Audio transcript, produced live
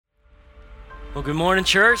Well, good morning,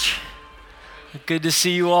 church. Good to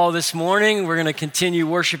see you all this morning. We're going to continue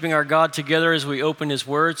worshiping our God together as we open His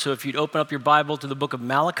Word. So if you'd open up your Bible to the book of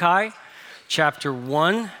Malachi, chapter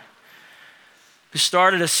 1. We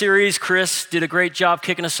started a series. Chris did a great job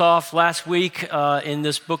kicking us off last week in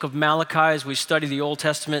this book of Malachi as we study the Old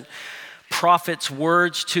Testament prophet's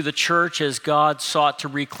words to the church as God sought to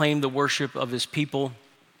reclaim the worship of His people.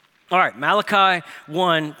 All right, Malachi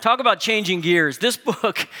 1. Talk about changing gears. This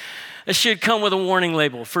book... It should come with a warning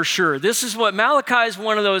label for sure. This is what Malachi is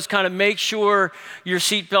one of those kind of make sure your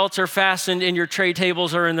seatbelts are fastened and your tray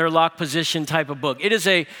tables are in their lock position type of book. It is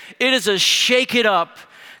a shake it up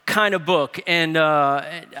kind of book. And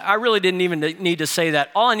I really didn't even need to say that.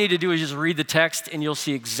 All I need to do is just read the text and you'll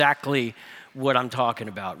see exactly what I'm talking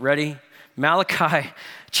about. Ready? Malachi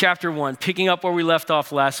chapter 1, picking up where we left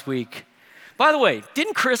off last week. By the way,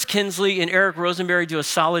 didn't Chris Kinsley and Eric Rosenberry do a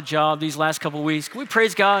solid job these last couple of weeks? Can we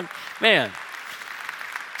praise God? Man,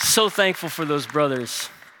 so thankful for those brothers.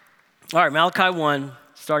 All right, Malachi 1,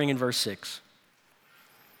 starting in verse 6.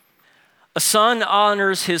 A son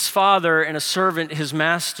honors his father and a servant his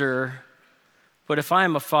master. But if I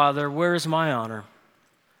am a father, where is my honor?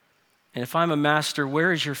 And if I'm a master,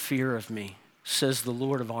 where is your fear of me? Says the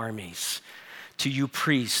Lord of armies, to you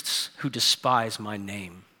priests who despise my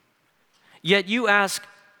name. Yet you ask,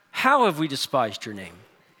 how have we despised your name?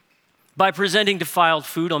 By presenting defiled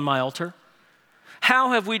food on my altar?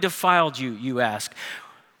 How have we defiled you, you ask?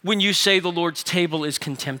 When you say the Lord's table is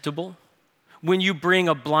contemptible? When you bring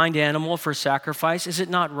a blind animal for sacrifice, is it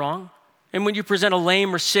not wrong? And when you present a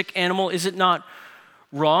lame or sick animal, is it not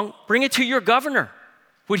wrong? Bring it to your governor.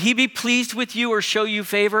 Would he be pleased with you or show you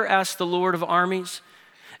favor? Asks the Lord of armies.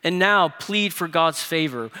 And now plead for God's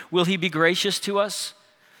favor. Will he be gracious to us?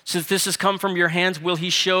 Since this has come from your hands, will he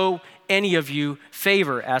show any of you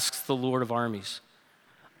favor, asks the Lord of armies.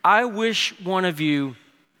 I wish one of you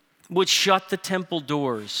would shut the temple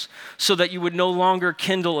doors so that you would no longer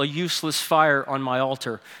kindle a useless fire on my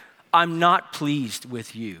altar. I'm not pleased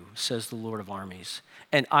with you, says the Lord of armies,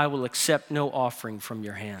 and I will accept no offering from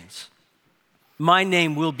your hands. My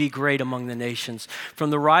name will be great among the nations. From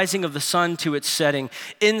the rising of the sun to its setting,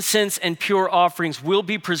 incense and pure offerings will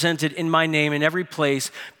be presented in my name in every place,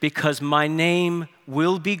 because my name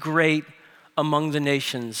will be great among the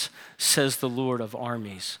nations, says the Lord of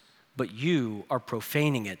armies. But you are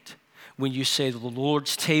profaning it when you say the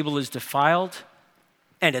Lord's table is defiled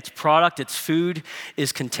and its product, its food,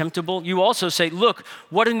 is contemptible. You also say, look,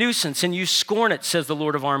 what a nuisance, and you scorn it, says the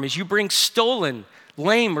Lord of armies. You bring stolen,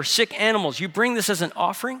 lame or sick animals. You bring this as an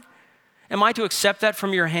offering? Am I to accept that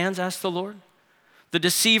from your hands, asks the Lord? The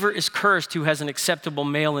deceiver is cursed who has an acceptable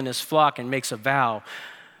male in his flock and makes a vow,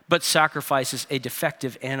 but sacrifices a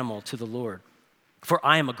defective animal to the Lord. For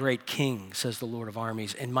I am a great king, says the Lord of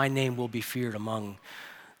armies, and my name will be feared among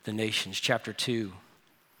the nations. Chapter 2.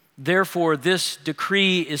 Therefore, this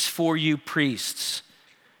decree is for you priests.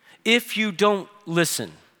 If you don't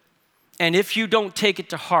listen, and if you don't take it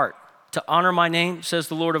to heart, to honor my name, says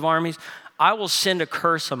the Lord of armies, I will send a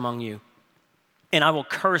curse among you, and I will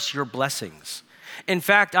curse your blessings. In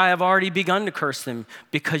fact, I have already begun to curse them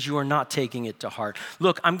because you are not taking it to heart.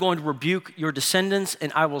 Look, I'm going to rebuke your descendants,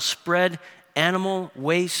 and I will spread animal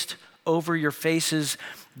waste over your faces,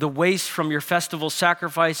 the waste from your festival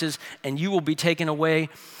sacrifices, and you will be taken away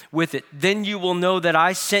with it. Then you will know that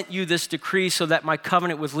I sent you this decree so that my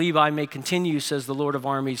covenant with Levi may continue, says the Lord of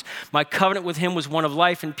armies. My covenant with him was one of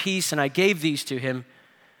life and peace, and I gave these to him.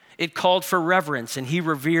 It called for reverence, and he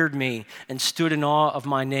revered me and stood in awe of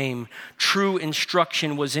my name. True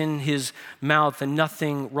instruction was in his mouth, and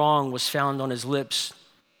nothing wrong was found on his lips.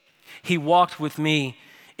 He walked with me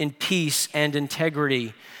in peace and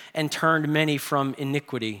integrity and turned many from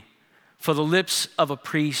iniquity. For the lips of a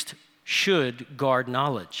priest should guard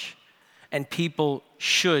knowledge, and people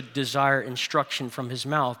should desire instruction from his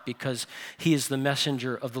mouth, because he is the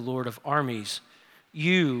messenger of the Lord of armies.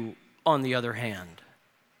 You, on the other hand,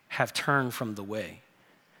 have turned from the way.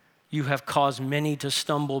 You have caused many to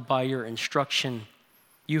stumble by your instruction.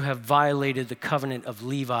 You have violated the covenant of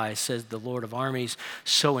Levi, says the Lord of armies.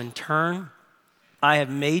 So in turn, I have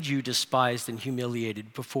made you despised and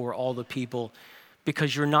humiliated before all the people,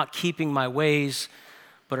 because you're not keeping my ways,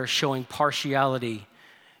 but are showing partiality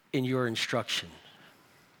in your instruction.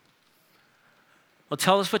 Well,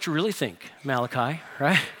 tell us what you really think, Malachi,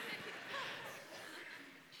 right?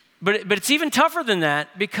 But it's even tougher than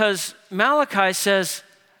that, because Malachi says,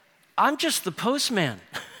 I'm just the postman.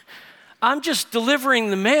 I'm just delivering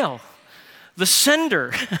the mail. The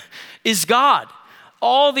sender is God.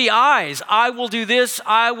 All the eyes, I will do this,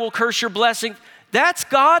 I will curse your blessing. That's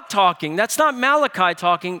God talking. That's not Malachi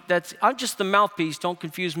talking. I'm just the mouthpiece. Don't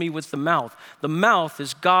confuse me with the mouth. The mouth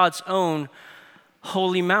is God's own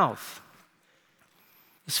holy mouth.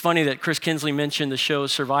 It's funny that Chris Kinsley mentioned the show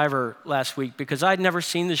Survivor last week because I'd never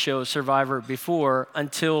seen the show Survivor before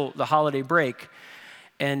until the holiday break.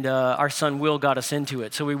 And our son Will got us into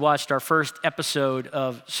it. So we watched our first episode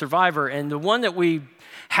of Survivor. And the one that we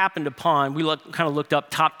happened upon, we kind of looked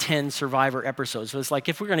up top 10 Survivor episodes. So it's like,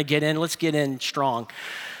 if we're going to get in, let's get in strong.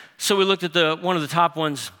 So we looked at one of the top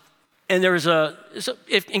ones. And there was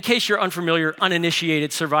in case you're unfamiliar,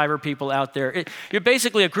 uninitiated Survivor people out there, you're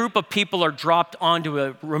basically a group of people are dropped onto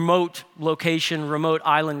a remote location, remote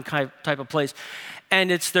island type of place.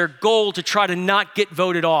 And it's their goal to try to not get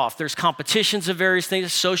voted off. There's competitions of various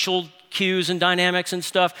things, social cues and dynamics and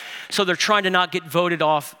stuff. So they're trying to not get voted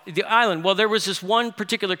off the island. Well, there was this one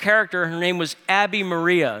particular character. Her name was Abby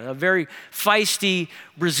Maria, a very feisty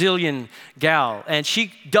Brazilian gal. And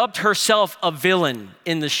she dubbed herself a villain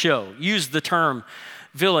in the show, used the term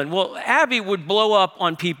villain. Well, Abby would blow up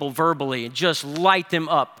on people verbally and just light them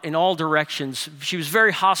up in all directions. She was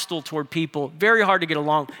very hostile toward people, very hard to get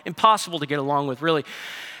along, impossible to get along with, really.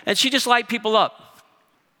 And she just light people up.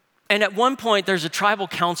 And at one point, there's a tribal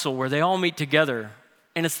council where they all meet together,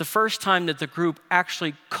 and it's the first time that the group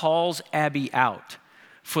actually calls Abby out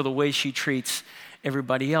for the way she treats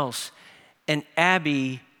everybody else. And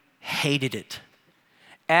Abby hated it.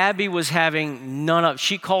 Abby was having none of it.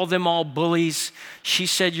 She called them all bullies. She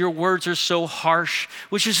said, your words are so harsh,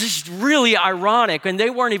 which is just really ironic. And they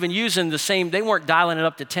weren't even using they weren't dialing it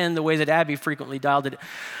up to 10 the way that Abby frequently dialed it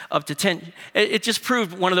up to 10. It just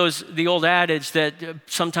proved one of the old adage that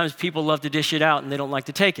sometimes people love to dish it out and they don't like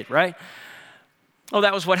to take it, right? Oh,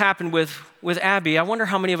 that was what happened with Abby. I wonder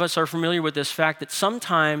how many of us are familiar with this fact that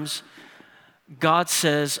sometimes God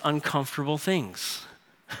says uncomfortable things.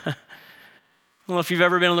 I don't know if you've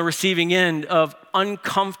ever been on the receiving end of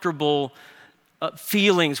uncomfortable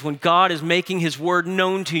feelings when God is making his word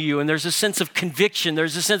known to you and there's a sense of conviction.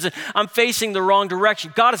 There's a sense of, I'm facing the wrong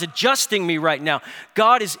direction. God is adjusting me right now.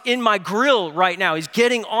 God is in my grill right now. He's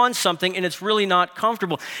getting on something and it's really not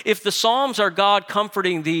comfortable. If the Psalms are God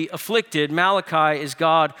comforting the afflicted, Malachi is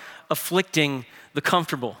God afflicting the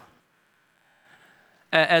comfortable.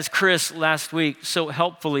 As Chris last week so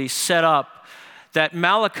helpfully set up, that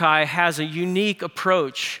Malachi has a unique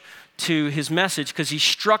approach to his message because he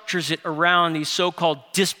structures it around these so-called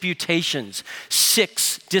disputations,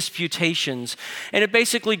 6 disputations. And it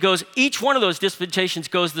basically goes, each one of those disputations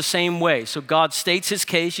goes the same way. So God states his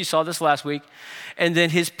case, you saw this last week, and then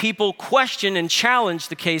his people question and challenge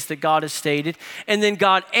the case that God has stated, and then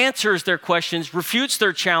God answers their questions, refutes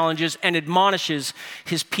their challenges, and admonishes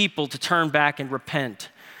his people to turn back and repent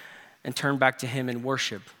and turn back to him in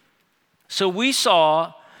worship. So we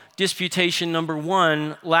saw disputation number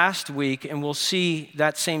 1 last week, and we'll see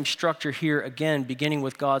that same structure here again, beginning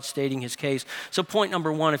with God stating his case. So point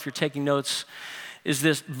number 1, if you're taking notes, is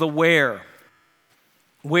this: the where.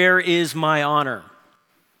 Where is my honor?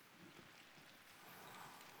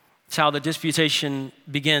 That's how the disputation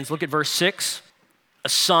begins. Look at verse 6. A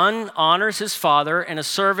son honors his father and a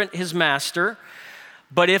servant his master.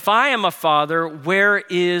 But if I am a father, where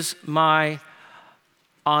is my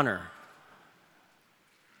honor?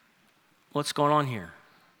 What's going on here?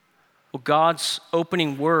 Well, God's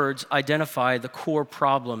opening words identify the core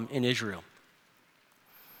problem in Israel.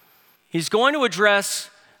 He's going to address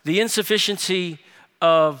the insufficiency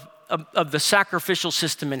of the sacrificial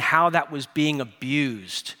system and how that was being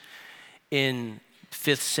abused in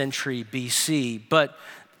 5th century BC, but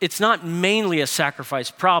it's not mainly a sacrifice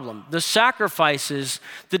problem. The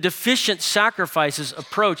deficient sacrifices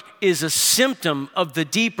approach is a symptom of the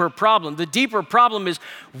deeper problem. The deeper problem is,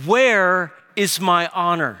 where is my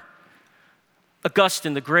honor?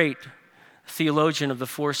 Augustine, the great theologian of the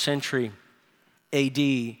 4th century AD,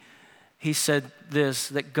 he said this,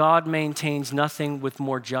 that God maintains nothing with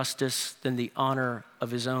more justice than the honor of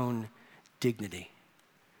his own dignity.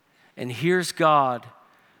 And here's God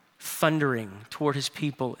thundering toward his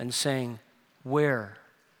people and saying, where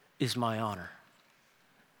is my honor?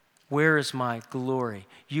 Where is my glory?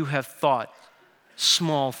 You have thought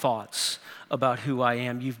small thoughts about who I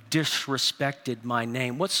am. You've disrespected my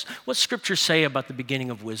name. What's Scripture say about the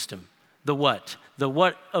beginning of wisdom? The what? The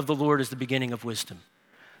what of the Lord is the beginning of wisdom.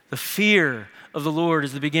 The fear of the Lord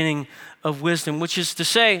is the beginning of wisdom, which is to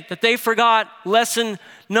say that they forgot lesson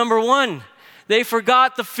number 1. They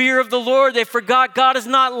forgot the fear of the Lord. They forgot God is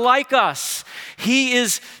not like us. He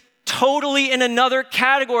is totally in another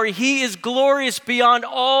category. He is glorious beyond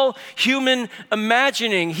all human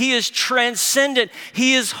imagining. He is transcendent.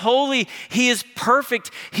 He is holy. He is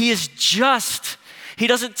perfect. He is just. He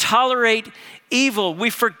doesn't tolerate evil. We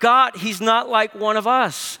forgot he's not like one of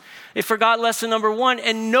us. They forgot lesson number 1,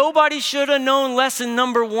 and nobody should have known lesson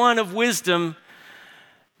number 1 of wisdom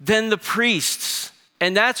than the priests.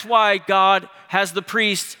 And that's why God has the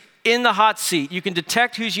priests in the hot seat. You can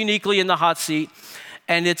detect who's uniquely in the hot seat,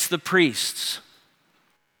 and it's the priests.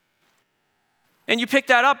 And you pick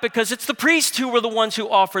that up because it's the priests who were the ones who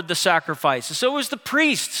offered the sacrifices. So it was the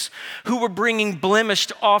priests who were bringing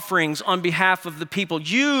blemished offerings on behalf of the people.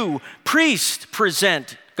 You, priest,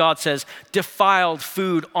 present, God says, defiled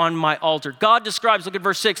food on my altar. God describes, look at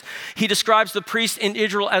verse 6, he describes the priests in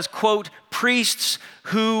Israel as, quote, priests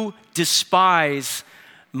who despise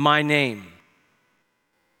my name.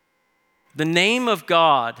 The name of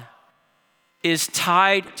God is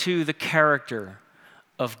tied to the character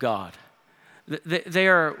of God. They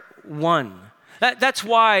are one. That's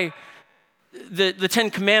why the Ten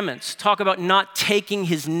Commandments talk about not taking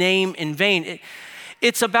his name in vain.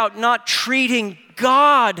 It's about not treating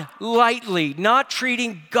God lightly, not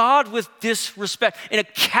treating God with disrespect in a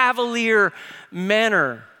cavalier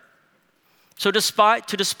manner. So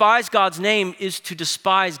to despise God's name is to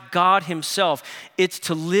despise God himself. It's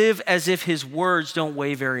to live as if his words don't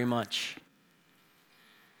weigh very much.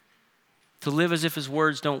 To live as if his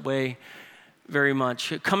words don't weigh very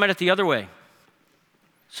much. Come at it the other way.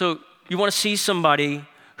 So you want to see somebody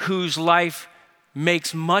whose life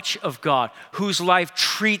makes much of God, whose life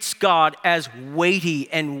treats God as weighty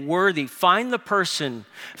and worthy. Find the Christian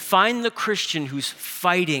who's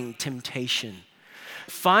fighting temptation.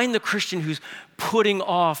 Find the Christian who's putting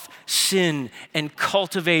off sin and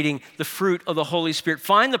cultivating the fruit of the Holy Spirit.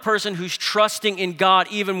 Find the person who's trusting in God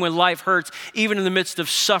even when life hurts, even in the midst of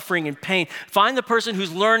suffering and pain. Find the person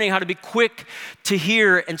who's learning how to be quick to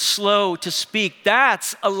hear and slow to speak.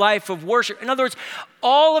 That's a life of worship. In other words,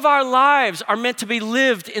 all of our lives are meant to be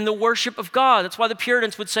lived in the worship of God. That's why the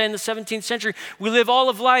Puritans would say in the 17th century, we live all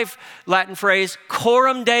of life, Latin phrase,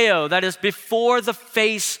 coram Deo, that is before the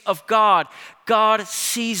face of God. God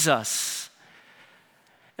sees us.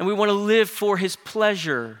 And we want to live for his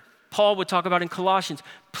pleasure. Paul would talk about in Colossians,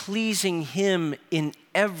 pleasing him in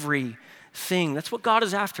everything. That's what God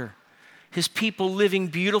is after. His people living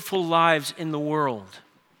beautiful lives in the world.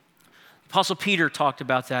 Apostle Peter talked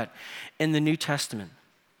about that in the New Testament.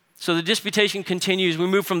 So the disputation continues. We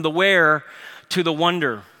move from the where to the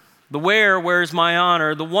wonder. The where's my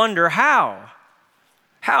honor? The wonder, how?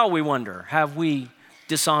 How, we wonder, have we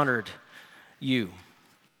dishonored you?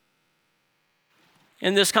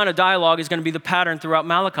 And this kind of dialogue is going to be the pattern throughout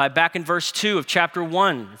Malachi. Back in verse 2 of chapter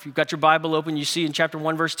 1, if you've got your Bible open, you see in chapter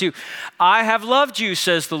 1, verse 2, I have loved you,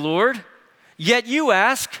 says the Lord, yet you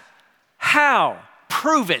ask, how?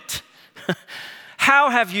 Prove it. How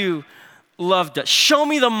have you loved us? Show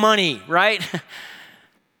me the money, right?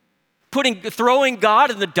 Throwing God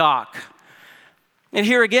in the dock. And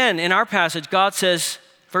here again, in our passage, God says,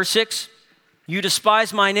 verse 6, you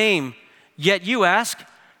despise my name, yet you ask,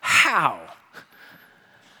 how?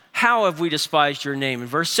 How have we despised your name? In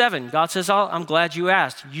verse 7, God says, I'm glad you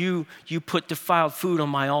asked. You put defiled food on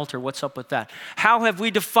my altar. What's up with that? How have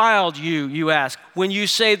we defiled you, you ask, when you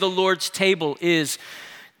say the Lord's table is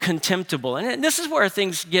contemptible? And this is where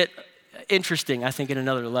things get interesting, I think, at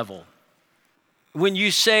another level. When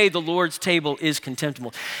you say the Lord's table is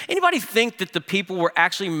contemptible. Anybody think that the people were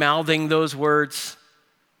actually mouthing those words?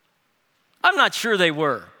 I'm not sure they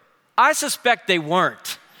were. I suspect they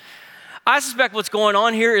weren't. I suspect what's going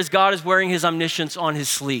on here is God is wearing his omniscience on his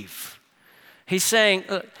sleeve. He's saying,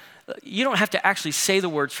 you don't have to actually say the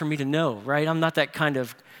words for me to know, right? I'm not that kind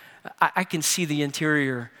of, I can see the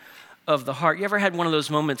interior of the heart. You ever had one of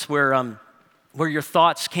those moments where your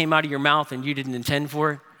thoughts came out of your mouth and you didn't intend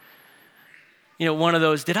for it? You know, one of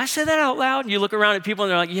those, did I say that out loud? And you look around at people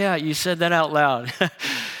and they're like, yeah, you said that out loud.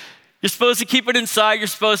 You're supposed to keep it inside. You're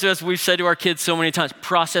supposed to, as we've said to our kids so many times,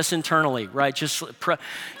 process internally, right? Just,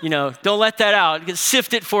 don't let that out.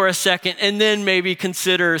 Sift it for a second and then maybe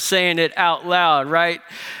consider saying it out loud, right?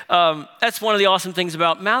 That's one of the awesome things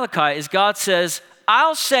about Malachi is God says,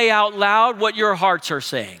 I'll say out loud what your hearts are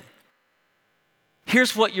saying.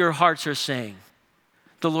 Here's what your hearts are saying.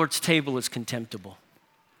 The Lord's table is contemptible.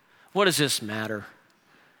 What does this matter?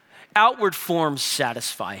 Outward forms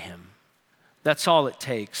satisfy him. That's all it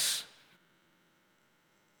takes.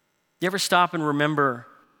 You ever stop and remember,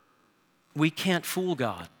 we can't fool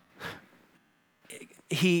God.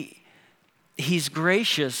 He's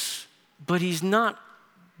gracious, but he's not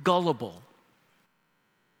gullible.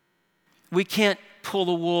 We can't pull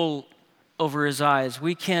the wool over his eyes.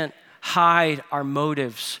 We can't hide our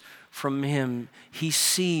motives from him. He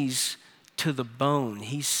sees to the bone.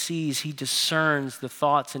 He discerns the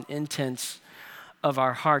thoughts and intents of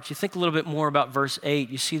our hearts. You think a little bit more about verse 8.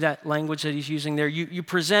 You see that language that he's using there? You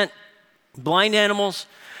present blind animals,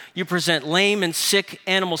 you present lame and sick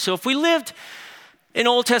animals. So if we lived in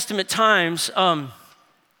Old Testament times,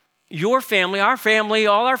 your family, our family,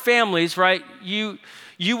 all our families, right?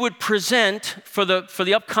 You would present for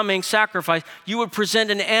the upcoming sacrifice, you would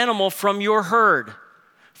present an animal from your herd,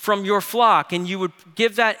 from your flock, and you would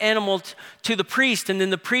give that animal to the priest, and then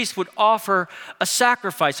the priest would offer a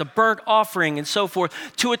sacrifice, a burnt offering and so forth,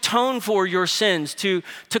 to atone for your sins, to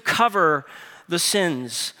cover the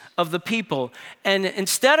sins of the people. And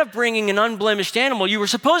instead of bringing an unblemished animal, you were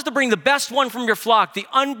supposed to bring the best one from your flock, the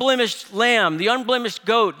unblemished lamb, the unblemished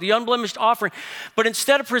goat, the unblemished offering. But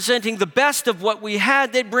instead of presenting the best of what we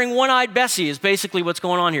had, they'd bring one-eyed Bessie is basically what's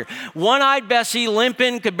going on here. One-eyed Bessie,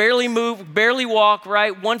 limping, could barely move, barely walk,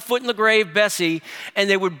 right? 1 foot in the grave Bessie, and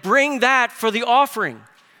they would bring that for the offering.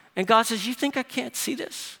 And God says, you think I can't see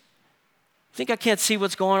this? You think I can't see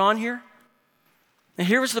what's going on here? And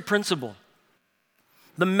here was the principle.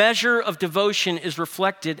 The measure of devotion is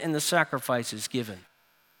reflected in the sacrifices given.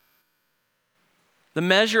 The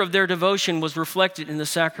measure of their devotion was reflected in the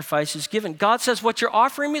sacrifices given. God says what you're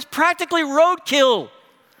offering me is practically roadkill.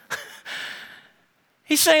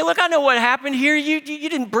 He's saying, look, I know what happened here. You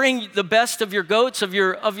didn't bring the best of your goats, of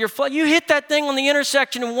your flock. You hit that thing on the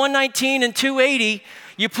intersection in 119 and 280.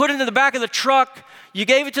 You put it in the back of the truck. You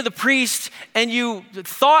gave it to the priest, and you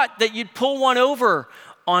thought that you'd pull one over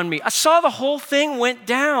on me. I saw the whole thing went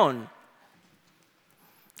down.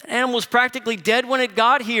 The animal was practically dead when it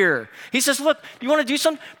got here. He says, look, you want to do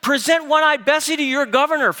something? Present one-eyed Bessie to your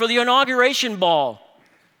governor for the inauguration ball.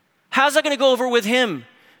 How's that going to go over with him?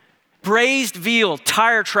 Braised veal,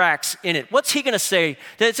 tire tracks in it. What's he going to say?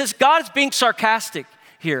 That it says God is being sarcastic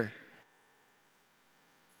here.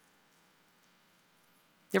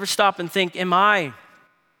 You ever stop and think, am I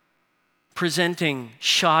presenting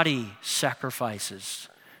shoddy sacrifices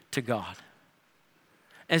to God?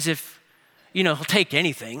 As if, he'll take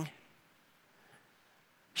anything.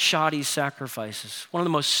 Shoddy sacrifices. One of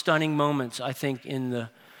the most stunning moments, I think, in the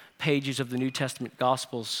pages of the New Testament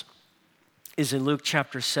Gospels is in Luke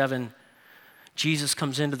chapter 7. Jesus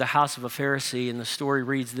comes into the house of a Pharisee, and the story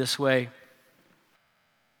reads this way.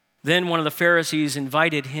 Then one of the Pharisees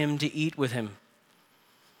invited him to eat with him.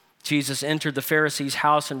 Jesus entered the Pharisee's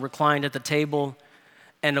house and reclined at the table,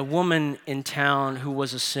 and a woman in town who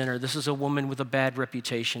was a sinner. This is a woman with a bad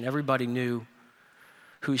reputation. Everybody knew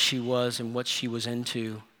who she was and what she was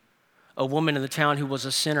into. A woman in the town who was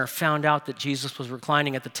a sinner found out that Jesus was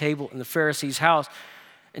reclining at the table in the Pharisee's house,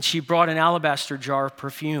 and she brought an alabaster jar of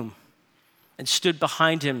perfume and stood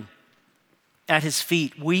behind him at his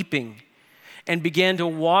feet, weeping, and began to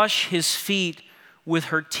wash his feet with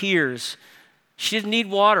her tears. She didn't need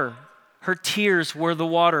water. Her tears were the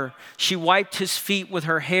water. She wiped his feet with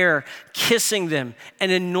her hair, kissing them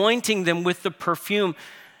and anointing them with the perfume.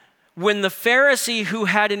 When the Pharisee who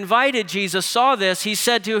had invited Jesus saw this, he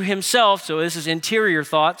said to himself, so this is interior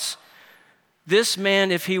thoughts, this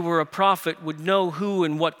man, if he were a prophet, would know who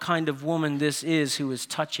and what kind of woman this is who is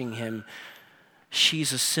touching him.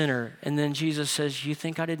 She's a sinner. And then Jesus says, you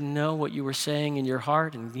think I didn't know what you were saying in your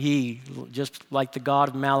heart? And he, just like the God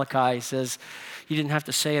of Malachi, says, you didn't have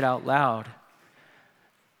to say it out loud.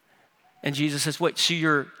 And Jesus says, wait, so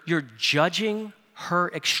you're judging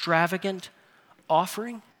her extravagant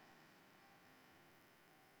offering?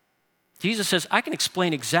 Jesus says, I can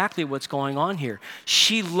explain exactly what's going on here.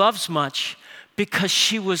 She loves much because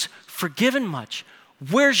she was forgiven much.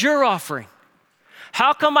 Where's your offering?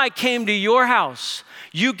 How come I came to your house?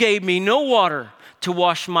 You gave me no water to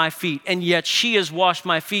wash my feet, and yet she has washed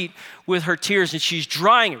my feet with her tears, and she's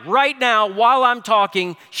drying it. Right now, while I'm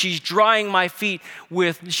talking, she's drying my feet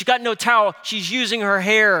she's got no towel. She's using her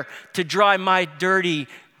hair to dry my dirty,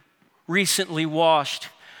 recently washed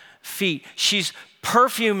feet. She's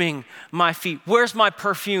perfuming my feet. Where's my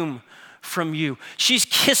perfume from you? She's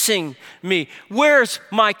kissing me. Where's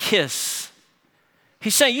my kiss?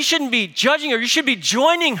 He's saying you shouldn't be judging her. You should be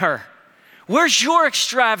joining her. Where's your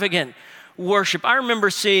extravagant worship? I remember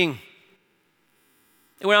seeing,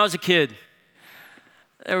 when I was a kid,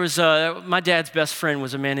 there was my dad's best friend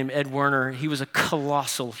was a man named Ed Werner. He was a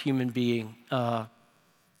colossal human being.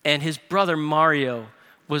 And his brother Mario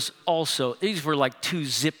was also, these were like 2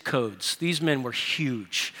 zip codes. These men were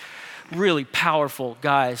huge, really powerful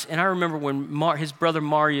guys. And I remember when his brother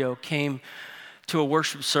Mario came to a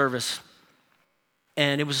worship service,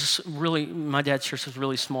 and it was really, my dad's church was a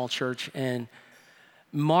really small church, and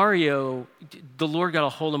Mario, the Lord got a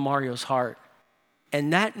hold of Mario's heart,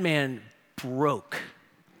 and that man broke,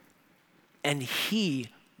 and he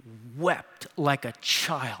wept like a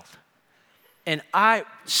child. And I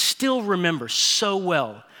still remember so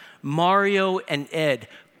well Mario and Ed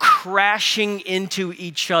crashing into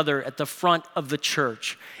each other at the front of the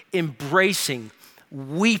church, embracing,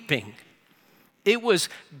 weeping. It was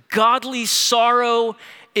godly sorrow.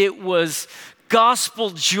 It was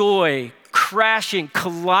gospel joy crashing,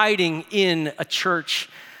 colliding in a church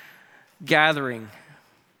gathering.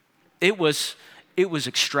 It was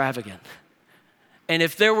extravagant. And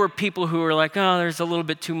if there were people who were like, oh, there's a little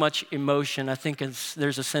bit too much emotion, I think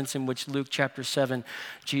there's a sense in which Luke chapter 7,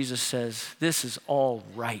 Jesus says, this is all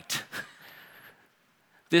right.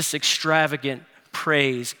 This extravagant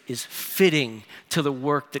praise is fitting to the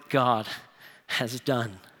work that God has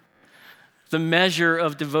done. The measure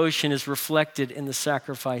of devotion is reflected in the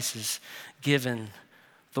sacrifices given,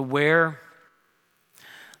 the where,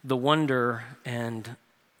 the wonder, and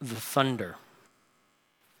the thunder.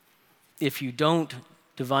 If you don't,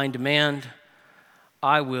 divine demand,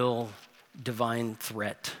 I will, divine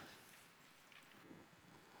threat.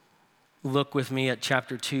 Look with me at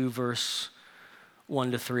chapter 2, verse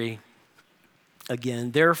 1-3.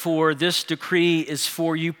 Again, therefore, this decree is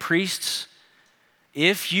for you priests.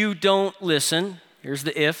 If you don't listen, here's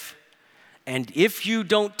the if, and if you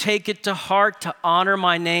don't take it to heart to honor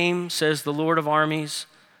my name, says the Lord of armies,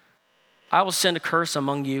 I will send a curse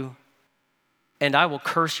among you, and I will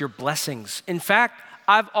curse your blessings. In fact,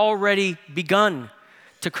 I've already begun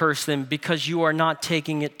to curse them because you are not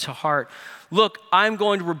taking it to heart. Look, I'm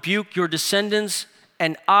going to rebuke your descendants,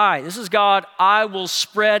 and this is God, I will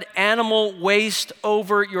spread animal waste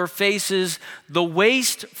over your faces, the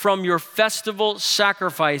waste from your festival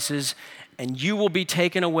sacrifices, and you will be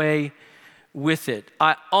taken away with it.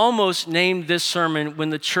 I almost named this sermon, When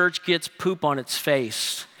the Church Gets Poop on Its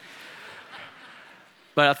Face.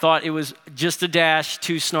 But I thought it was just a dash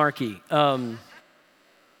too snarky.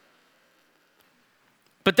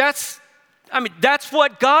 But that's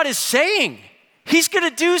what God is saying. He's going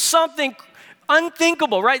to do something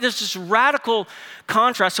unthinkable, right? There's this radical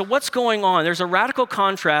contrast. So what's going on? There's a radical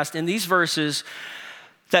contrast in these verses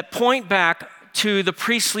that point back to the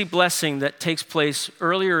priestly blessing that takes place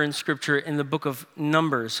earlier in Scripture in the book of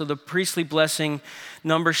Numbers. So the priestly blessing,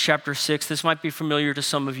 Numbers chapter 6, this might be familiar to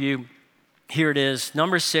some of you. Here it is,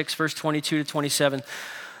 Numbers 6, verse 22-27.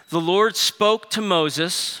 The Lord spoke to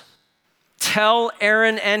Moses, tell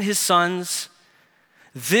Aaron and his sons,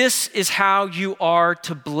 this is how you are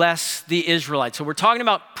to bless the Israelites. So we're talking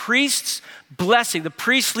about priests' blessing, the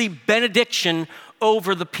priestly benediction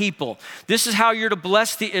over the people. This is how you're to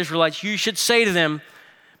bless the Israelites. You should say to them,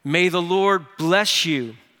 may the Lord bless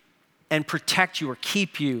you and protect you or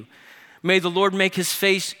keep you. May the Lord make his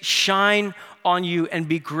face shine on you and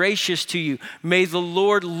be gracious to you. May the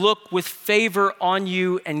Lord look with favor on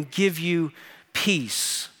you and give you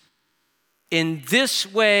peace. In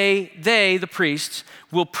this way, they, the priests,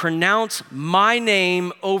 will pronounce my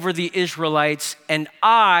name over the Israelites, and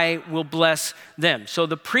I will bless them. So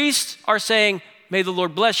the priests are saying, may the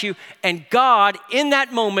Lord bless you, and God, in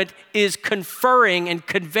that moment, is conferring and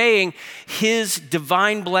conveying his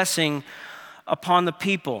divine blessing upon the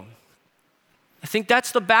people. I think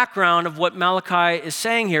that's the background of what Malachi is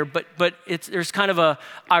saying here, but there's kind of a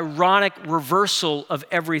ironic reversal of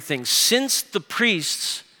everything. Since the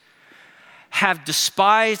priests have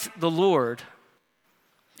despised the Lord,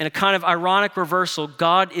 in a kind of ironic reversal,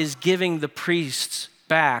 God is giving the priests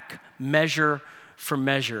back measure for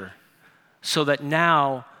measure, so that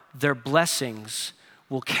now their blessings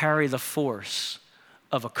will carry the force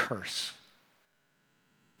of a curse.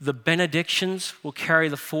 The benedictions will carry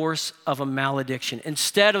the force of a malediction.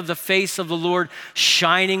 Instead of the face of the Lord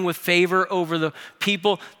shining with favor over the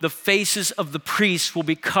people, the faces of the priests will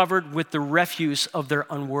be covered with the refuse of their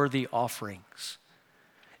unworthy offerings.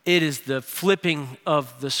 It is the flipping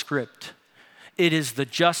of the script. It is the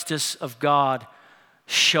justice of God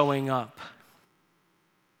showing up.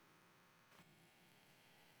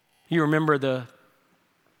 You remember the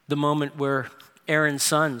moment where Aaron's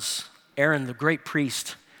sons, Aaron the great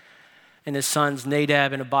priest, and his sons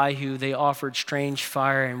Nadab and Abihu, they offered strange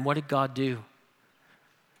fire, and what did God do?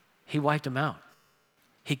 He wiped them out.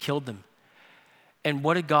 He killed them. And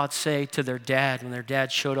what did God say to their dad when their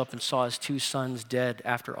dad showed up and saw his two sons dead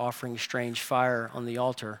after offering strange fire on the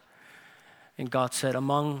altar? And God said,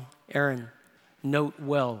 Aaron, note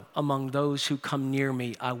well, among those who come near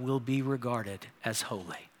me, I will be regarded as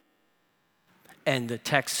holy. And the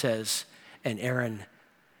text says, and Aaron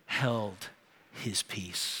held his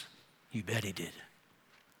peace. You bet he did.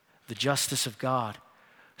 The justice of God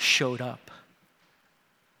showed up.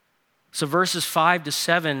 So verses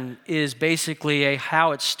 5-7 is basically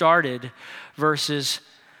how it started versus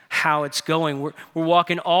how it's going. We're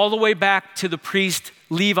walking all the way back to the priest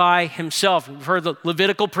Levi himself. We've heard the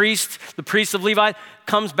Levitical priest, the priest of Levi,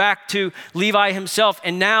 comes back to Levi himself,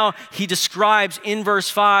 and now he describes in verse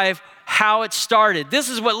 5 how it started. This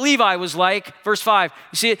is what Levi was like. Verse 5,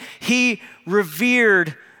 you see it? He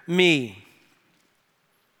revered me.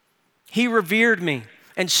 He revered me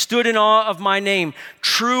and stood in awe of my name.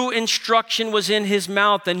 True instruction was in his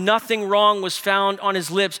mouth, and nothing wrong was found on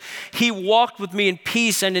his lips. He walked with me in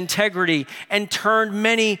peace and integrity and turned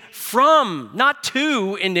many from, not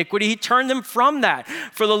to, iniquity. He turned them from that.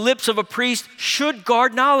 For the lips of a priest should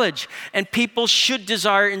guard knowledge, and people should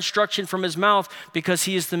desire instruction from his mouth, because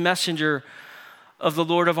he is the messenger of the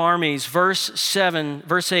Lord of armies. Verse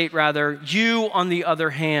 8, you, on the other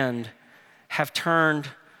hand, have turned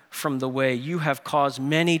from the way. You have caused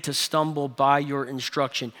many to stumble by your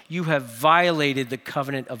instruction. You have violated the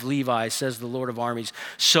covenant of Levi, says the Lord of armies.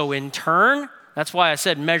 So in turn, that's why I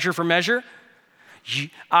said measure for measure,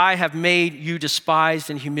 I have made you despised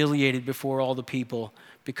and humiliated before all the people,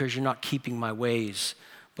 because you're not keeping my ways,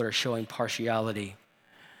 but are showing partiality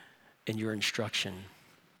in your instruction.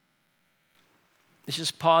 Let's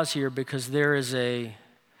just pause here, because there is a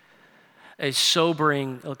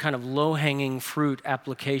sobering, a kind of low-hanging fruit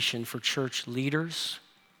application for church leaders,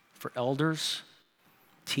 for elders,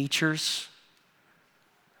 teachers.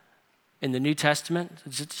 In the New Testament,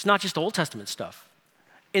 it's not just Old Testament stuff.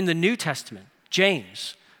 In the New Testament,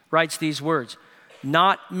 James writes these words,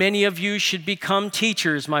 "Not many of you should become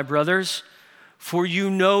teachers, my brothers, for you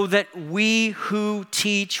know that we who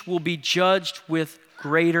teach will be judged with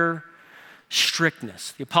greater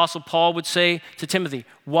strictness." The Apostle Paul would say to Timothy,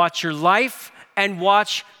 watch your life and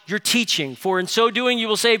watch your teaching, for in so doing you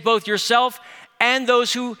will save both yourself and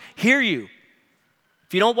those who hear you.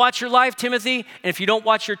 If you don't watch your life, Timothy, and if you don't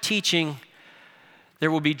watch your teaching,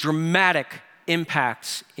 there will be dramatic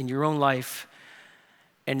impacts in your own life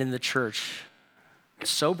and in the church.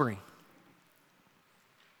 It's sobering.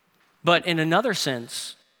 But in another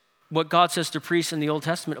sense, what God says to priests in the Old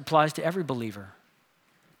Testament applies to every believer.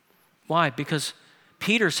 Why? Because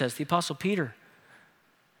Peter says, the Apostle Peter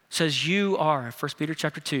says, you are, 1 Peter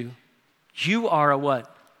chapter 2, you are a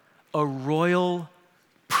what? A royal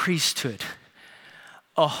priesthood,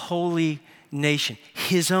 a holy nation,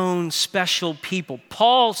 his own special people.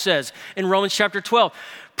 Paul says in Romans chapter 12,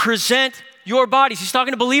 present your bodies, he's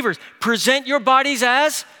talking to believers, present your bodies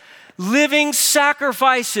as living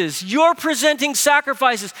sacrifices. You're presenting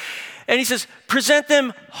sacrifices. And he says, present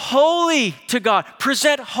them holy to God.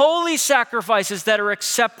 Present holy sacrifices that are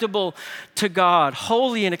acceptable to God.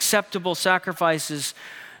 Holy and acceptable sacrifices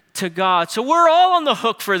to God. So we're all on the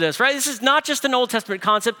hook for this, right? This is not just an Old Testament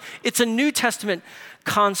concept. It's a New Testament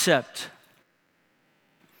concept.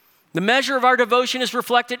 The measure of our devotion is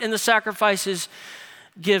reflected in the sacrifices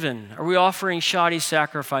given. Are we offering shoddy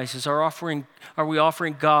sacrifices? Are we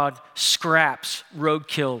offering God scraps,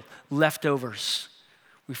 roadkill, leftovers?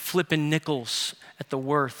 We flipping nickels at the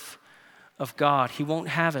worth of God. He won't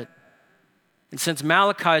have it. And since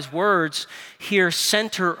Malachi's words here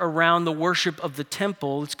center around the worship of the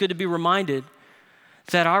temple, it's good to be reminded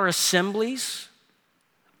that our assemblies,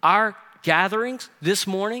 our gatherings this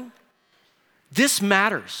morning, this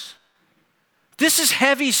matters. This is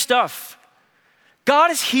heavy stuff. God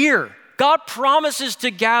is here. God promises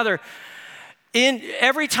to gather.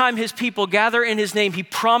 Every time his people gather in his name, he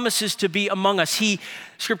promises to be among us. He,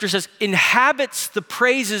 Scripture says, inhabits the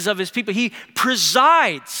praises of his people. He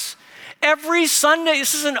presides. Every Sunday,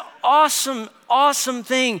 this is an awesome, awesome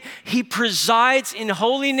thing. He presides in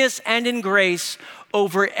holiness and in grace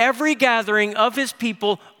over every gathering of his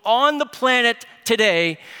people on the planet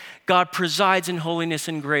today. God presides in holiness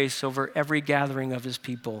and grace over every gathering of his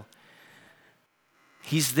people.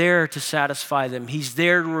 He's there to satisfy them. He's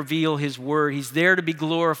there to reveal his word. He's there to be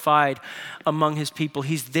glorified among his people.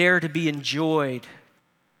 He's there to be enjoyed.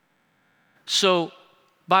 So,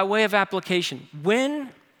 by way of application, when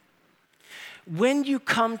you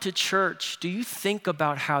come to church, do you think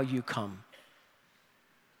about how you come?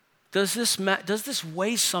 Does this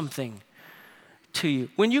weigh something to you?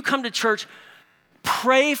 When you come to church,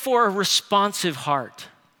 pray for a responsive heart.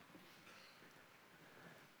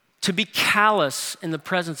 To be callous in the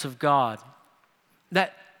presence of God,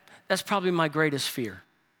 that's probably my greatest fear.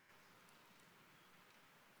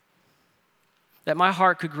 That my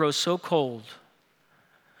heart could grow so cold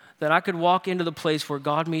that I could walk into the place where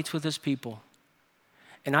God meets with his people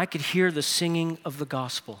and I could hear the singing of the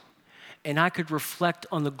gospel and I could reflect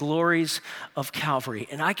on the glories of Calvary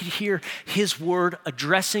and I could hear his word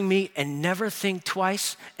addressing me and never think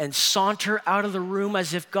twice and saunter out of the room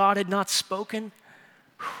as if God had not spoken.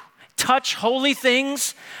 touch holy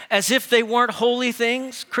things as if they weren't holy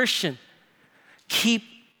things. Christian, keep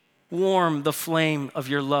warm the flame of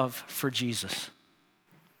your love for Jesus.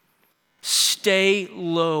 Stay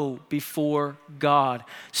low before God.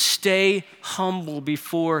 Stay humble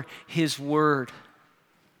before his word.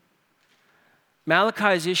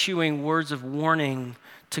 Malachi is issuing words of warning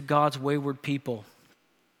to God's wayward people.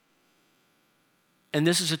 And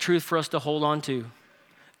this is a truth for us to hold on to.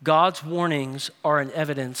 God's warnings are an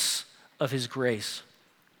evidence of his grace.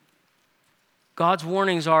 God's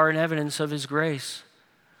warnings are an evidence of his grace.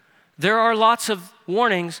 There are lots of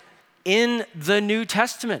warnings in the New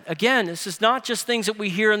Testament. Again, this is not just things that we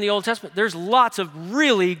hear in the Old Testament. There's lots of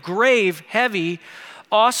really grave, heavy,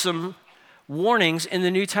 awesome warnings in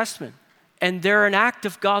the New Testament. And they're an act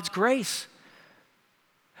of God's grace.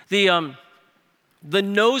 The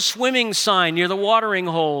no swimming sign near the watering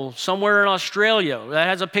hole somewhere in Australia that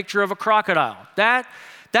has a picture of a crocodile.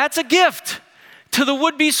 That's a gift to the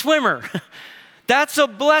would-be swimmer. That's a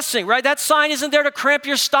blessing, right? That sign isn't there to cramp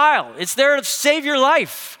your style. It's there to save your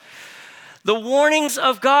life. The warnings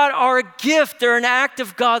of God are a gift. They're an act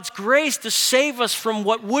of God's grace to save us from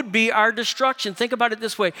what would be our destruction. Think about it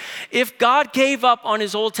this way. If God gave up on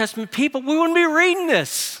his Old Testament people, we wouldn't be reading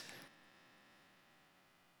this.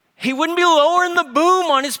 He wouldn't be lowering the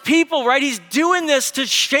boom on his people, right? He's doing this to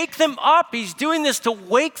shake them up. He's doing this to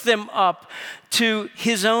wake them up to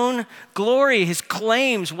his own glory, his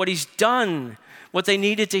claims, what he's done, what they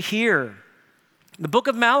needed to hear. The book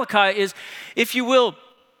of Malachi is, if you will,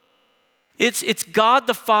 it's God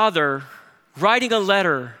the Father writing a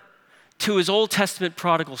letter to his Old Testament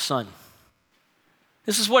prodigal son.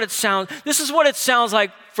 This is what it sounds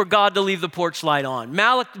like for God to leave the porch light on.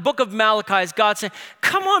 Book of Malachi is God saying,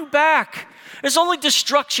 come on back. There's only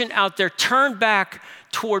destruction out there. Turn back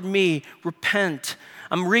toward me. Repent.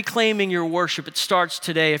 I'm reclaiming your worship. It starts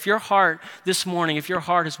today. If your heart this morning, if your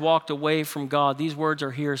heart has walked away from God, these words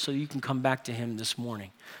are here so you can come back to him this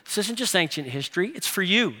morning. This isn't just ancient history. It's for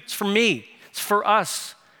you. It's for me. It's for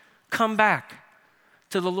us. Come back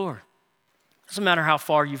to the Lord. Doesn't matter how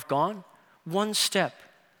far you've gone. One step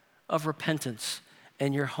of repentance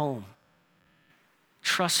and you're home.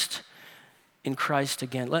 Trust in Christ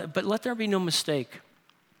again. But let there be no mistake.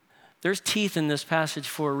 There's teeth in this passage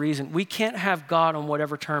for a reason. We can't have God on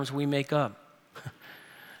whatever terms we make up.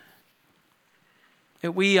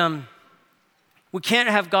 We can't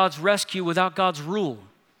have God's rescue without God's rule.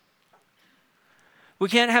 We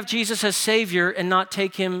can't have Jesus as Savior and not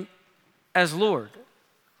take him as Lord.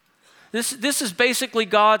 This is basically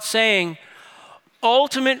God saying,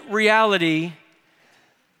 ultimate reality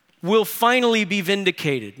will finally be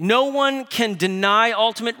vindicated. No one can deny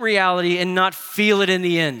ultimate reality and not feel it in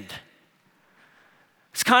the end.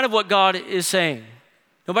 It's kind of what God is saying.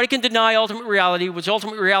 Nobody can deny ultimate reality, which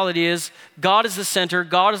ultimate reality is God is the center.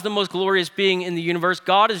 God is the most glorious being in the universe.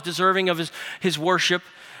 God is deserving of his worship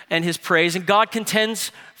and his praise. And God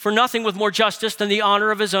contends for nothing with more justice than the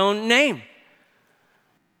honor of his own name.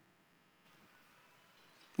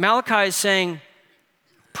 Malachi is saying,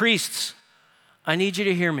 priests, I need you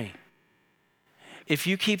to hear me. If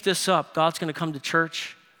you keep this up, God's going to come to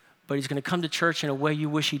church, but he's going to come to church in a way you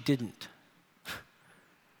wish he didn't.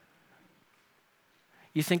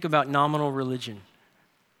 You think about nominal religion.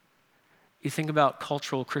 You think about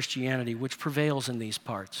cultural Christianity, which prevails in these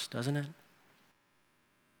parts, doesn't it?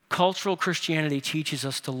 Cultural Christianity teaches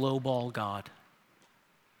us to lowball God.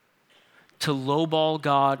 To lowball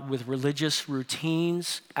God with religious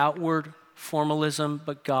routines, outward formalism,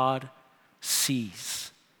 but God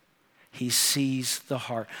sees. He sees the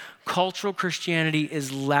heart. Cultural Christianity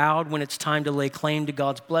is loud when it's time to lay claim to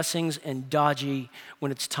God's blessings and dodgy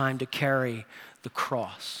when it's time to carry the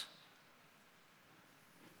cross.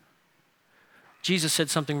 Jesus said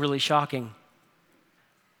something really shocking.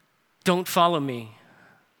 Don't follow me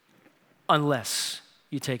unless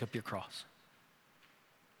you take up your cross.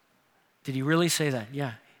 Did he really say that?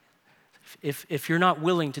 Yeah. If you're not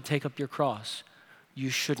willing to take up your cross, you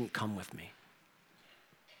shouldn't come with me.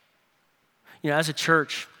 You know, as a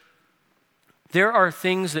church, there are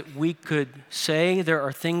things that we could say, there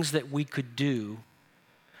are things that we could do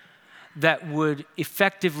that would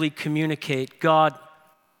effectively communicate, God,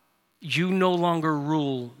 you no longer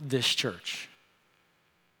rule this church.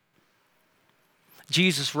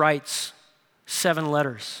 Jesus writes 7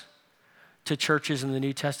 letters to churches in the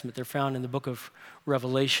New Testament. They're found in the book of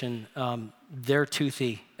Revelation. They're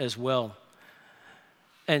toothy as well.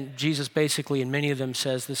 And Jesus basically, in many of them,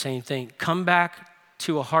 says the same thing. Come back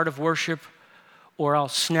to a heart of worship, or I'll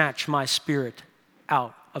snatch my spirit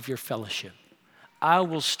out of your fellowship. I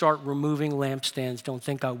will start removing lampstands. Don't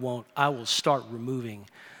think I won't. I will start removing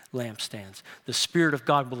lampstands. The Spirit of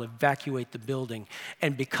God will evacuate the building.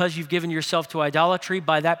 And because you've given yourself to idolatry,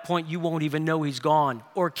 by that point you won't even know he's gone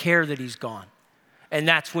or care that he's gone. And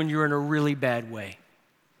that's when you're in a really bad way.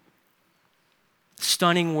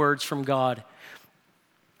 Stunning words from God.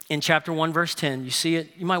 In chapter 1, verse 10, you see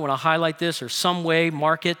it? You might want to highlight this or some way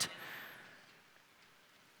mark it,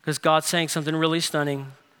 because God's saying something really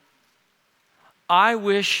stunning. I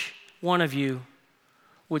wish one of you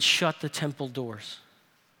would shut the temple doors.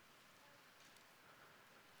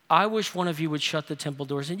 I wish one of you would shut the temple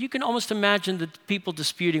doors. And you can almost imagine the people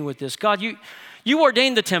disputing with this. God, you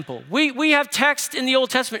ordained the temple. We have text in the Old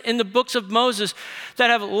Testament, in the books of Moses, that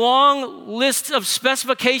have long lists of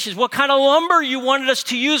specifications. What kind of lumber you wanted us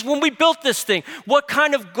to use when we built this thing. What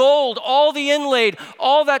kind of gold, all the inlaid,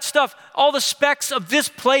 all that stuff, all the specs of this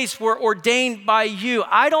place were ordained by you.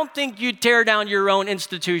 I don't think you'd tear down your own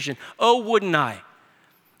institution. Oh, wouldn't I?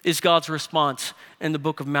 Is God's response in the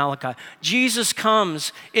book of Malachi. Jesus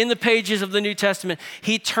comes in the pages of the New Testament.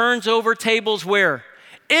 He turns over tables where?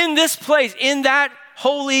 In this place, in that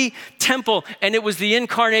holy temple. And it was the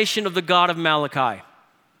incarnation of the God of Malachi.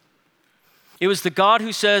 It was the God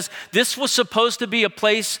who says, this was supposed to be a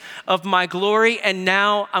place of my glory, and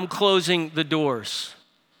now I'm closing the doors.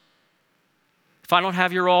 If I don't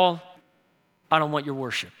have your all, I don't want your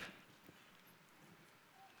worship.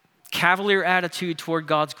 Cavalier attitude toward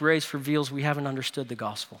God's grace reveals we haven't understood the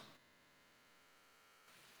gospel.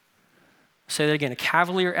 Say that again. A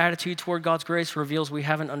cavalier attitude toward God's grace reveals we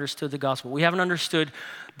haven't understood the gospel. We haven't understood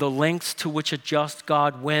the lengths to which a just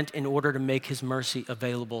God went in order to make his mercy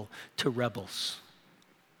available to rebels.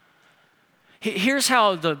 Here's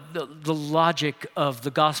how the logic of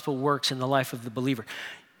the gospel works in the life of the believer.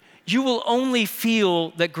 You will only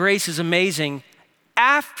feel that grace is amazing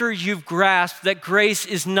after you've grasped that grace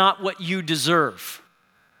is not what you deserve.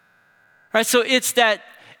 Right? So it's that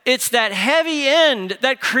heavy end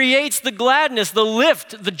that creates the gladness, the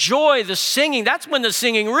lift, the joy, the singing. That's when the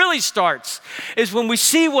singing really starts, is when we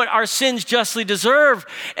see what our sins justly deserve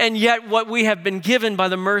and yet what we have been given by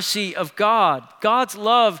the mercy of God. God's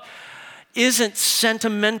love isn't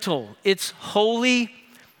sentimental. It's holy,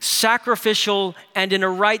 sacrificial, and in a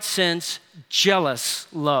right sense, jealous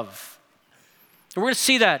love. And we're going to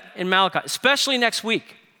see that in Malachi, especially next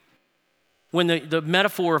week when the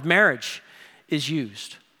metaphor of marriage is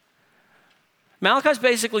used. Malachi's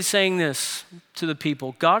basically saying this to the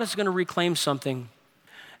people. God is going to reclaim something.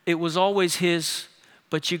 It was always his,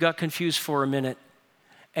 but you got confused for a minute,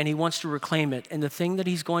 and he wants to reclaim it. And the thing that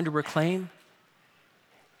he's going to reclaim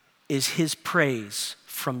is his praise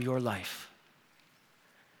from your life.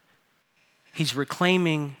 He's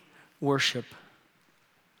reclaiming worship.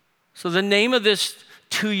 So the name of this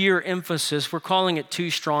 2-year emphasis, we're calling it Too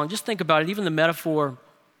Strong. Just think about it. Even the metaphor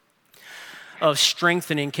of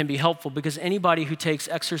strengthening can be helpful because anybody who takes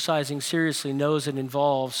exercising seriously knows it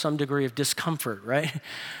involves some degree of discomfort, right?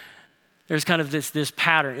 There's kind of this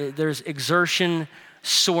pattern. There's exertion,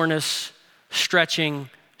 soreness, stretching,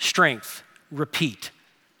 strength. Repeat.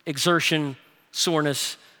 Exertion,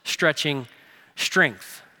 soreness, stretching,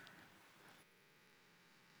 strength.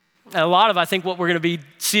 A lot of, I think, what we're going to be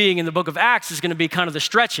seeing in the book of Acts is going to be kind of the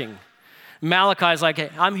stretching. Malachi's like, hey,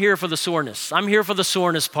 I'm here for the soreness. I'm here for the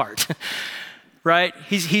soreness part, right?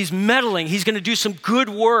 He's meddling. He's going to do some good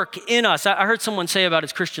work in us. I heard someone say about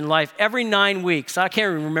his Christian life, every 9 weeks, I can't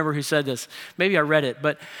even remember who said this. Maybe I read it,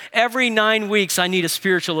 but every 9 weeks I need a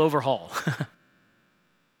spiritual overhaul.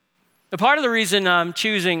 A part of the reason I'm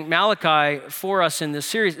choosing Malachi for us in this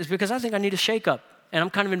series is because I think I need a shakeup, and I'm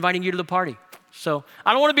kind of inviting you to the party. So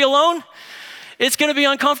I don't want to be alone. It's going to be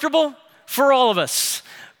uncomfortable for all of us,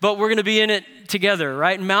 but we're going to be in it together,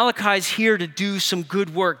 right? And Malachi's here to do some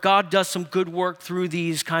good work. God does some good work through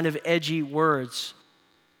these kind of edgy words.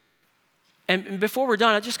 And before we're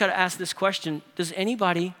done, I just got to ask this question. Does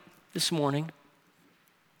anybody this morning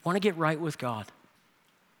want to get right with God?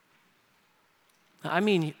 I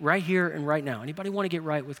mean, right here and right now. Anybody want to get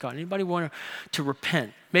right with God? Anybody want to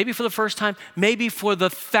repent? Maybe for the first time, maybe for the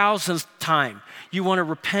 1,000th time. You want to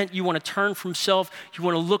repent, you want to turn from self, you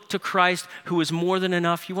want to look to Christ who is more than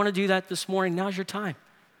enough. You want to do that this morning, now's your time.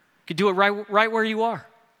 You can do it right where you are.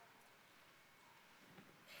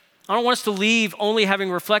 I don't want us to leave only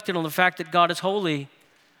having reflected on the fact that God is holy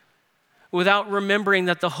without remembering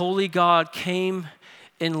that the holy God came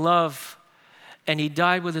in love and he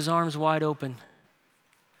died with his arms wide open,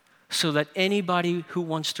 so that anybody who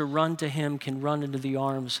wants to run to him can run into the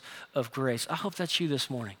arms of grace. I hope that's you this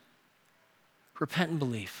morning. Repent and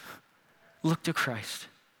believe. Look to Christ.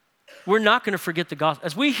 We're not going to forget the gospel.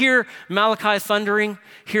 As we hear Malachi thundering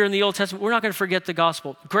here in the Old Testament, we're not going to forget the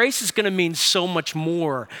gospel. Grace is going to mean so much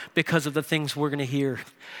more because of the things we're going to hear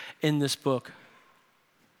in this book.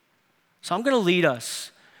 So I'm going to lead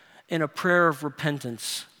us in a prayer of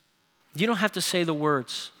repentance. You don't have to say the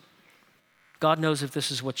words. God knows if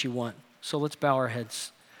this is what you want. So let's bow our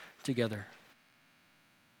heads together.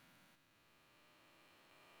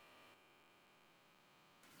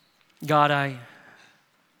 God, I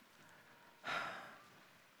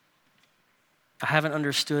haven't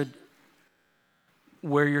understood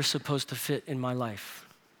where you're supposed to fit in my life.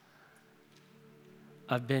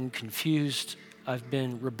 I've been confused. I've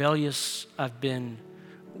been rebellious. I've been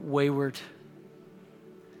wayward.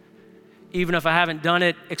 Even if I haven't done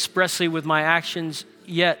it expressly with my actions,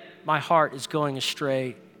 yet my heart is going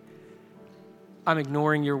astray. I'm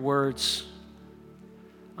ignoring your words.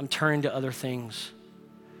 I'm turning to other things.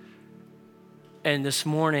 And this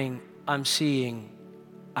morning, I'm seeing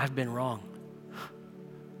I've been wrong.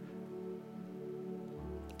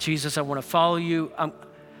 Jesus, I want to follow you.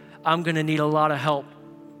 I'm going to need a lot of help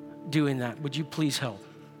doing that. Would you please help?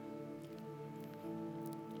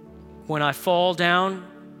 When I fall down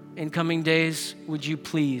in coming days, would you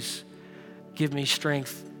please give me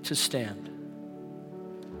strength to stand?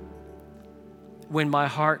 When my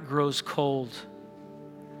heart grows cold,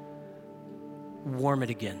 warm it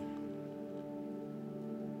again.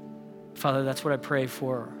 Father, that's what I pray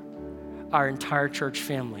for our entire church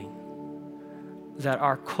family, that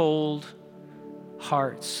our cold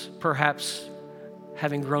hearts, perhaps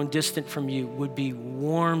having grown distant from you, would be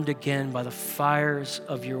warmed again by the fires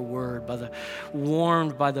of your word,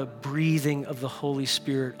 warmed by the breathing of the Holy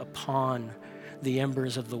Spirit upon the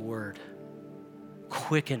embers of the word.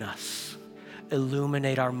 Quicken us,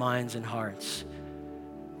 illuminate our minds and hearts,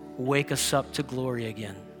 wake us up to glory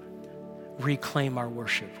again. Reclaim our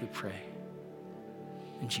worship, we pray.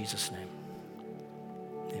 In Jesus' name.